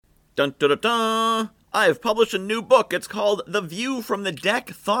Dun dun dun dun! I have published a new book. It's called The View from the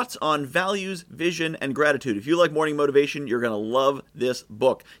Deck, Thoughts on Values, Vision, and Gratitude. If you like morning motivation, you're going to love this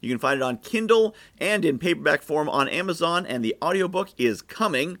book. You can find it on Kindle and in paperback form on Amazon, and the audiobook is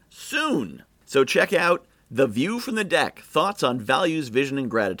coming soon. So check out The View from the Deck, Thoughts on Values, Vision, and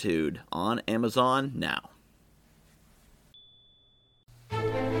Gratitude on Amazon now.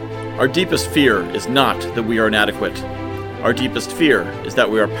 Our deepest fear is not that we are inadequate. Our deepest fear is that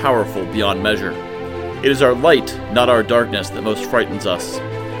we are powerful beyond measure. It is our light, not our darkness, that most frightens us.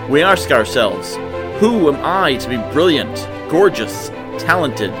 We ask ourselves, who am I to be brilliant, gorgeous,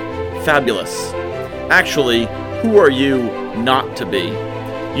 talented, fabulous? Actually, who are you not to be?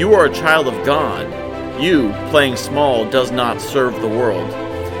 You are a child of God. You, playing small, does not serve the world.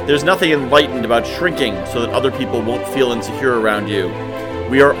 There's nothing enlightened about shrinking so that other people won't feel insecure around you.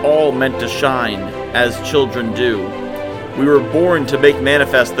 We are all meant to shine, as children do. We were born to make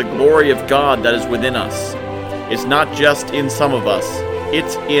manifest the glory of God that is within us. It's not just in some of us,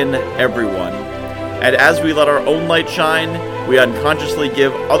 it's in everyone. And as we let our own light shine, we unconsciously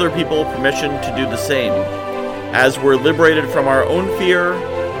give other people permission to do the same. As we're liberated from our own fear,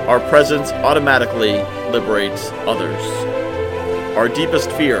 our presence automatically liberates others. Our Deepest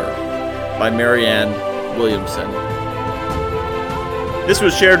Fear by Marianne Williamson. This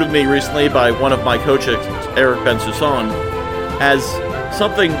was shared with me recently by one of my coaches, Eric Bensoussan, as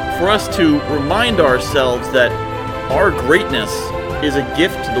something for us to remind ourselves that our greatness is a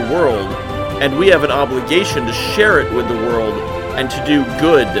gift to the world, and we have an obligation to share it with the world and to do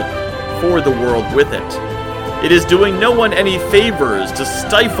good for the world with it. It is doing no one any favors to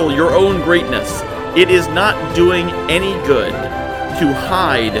stifle your own greatness. It is not doing any good to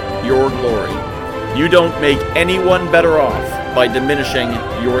hide your glory. You don't make anyone better off by diminishing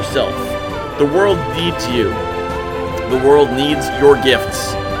yourself. The world needs you. The world needs your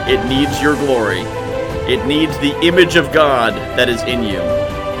gifts. It needs your glory. It needs the image of God that is in you.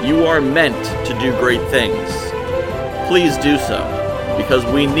 You are meant to do great things. Please do so, because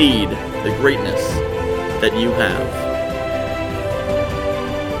we need the greatness that you have.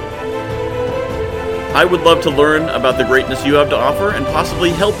 I would love to learn about the greatness you have to offer and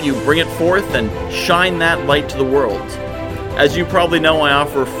possibly help you bring it forth and shine that light to the world. As you probably know, I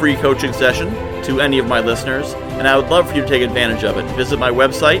offer a free coaching session to any of my listeners, and I would love for you to take advantage of it. Visit my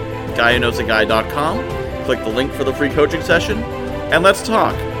website, guywhoknowsaguy.com, click the link for the free coaching session, and let's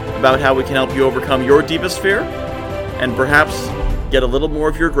talk about how we can help you overcome your deepest fear and perhaps get a little more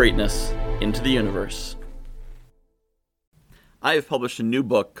of your greatness into the universe. I have published a new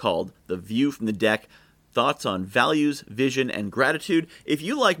book called The View from the Deck, Thoughts on Values, Vision, and Gratitude. If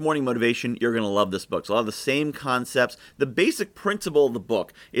you like morning motivation, you're going to love this book. So a lot of the same concepts. The basic principle of the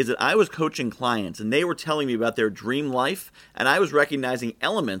book is that I was coaching clients, and they were telling me about their dream life, and I was recognizing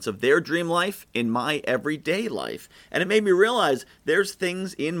elements of their dream life in my everyday life. And it made me realize there's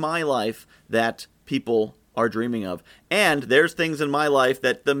things in my life that people are dreaming of. And there's things in my life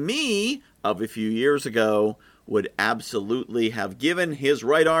that the me of a few years ago would absolutely have given his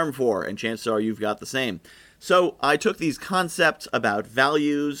right arm for, and chances are you've got the same. So I took these concepts about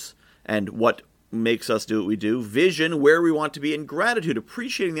values and what makes us do what we do, vision, where we want to be, and gratitude,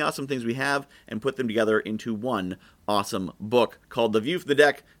 appreciating the awesome things we have, and put them together into one awesome book called The View from the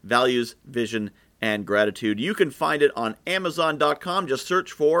Deck, Values, Vision, and Gratitude. You can find it on Amazon.com. Just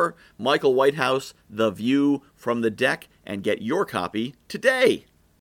search for Michael Whitehouse, The View from the Deck, and get your copy today.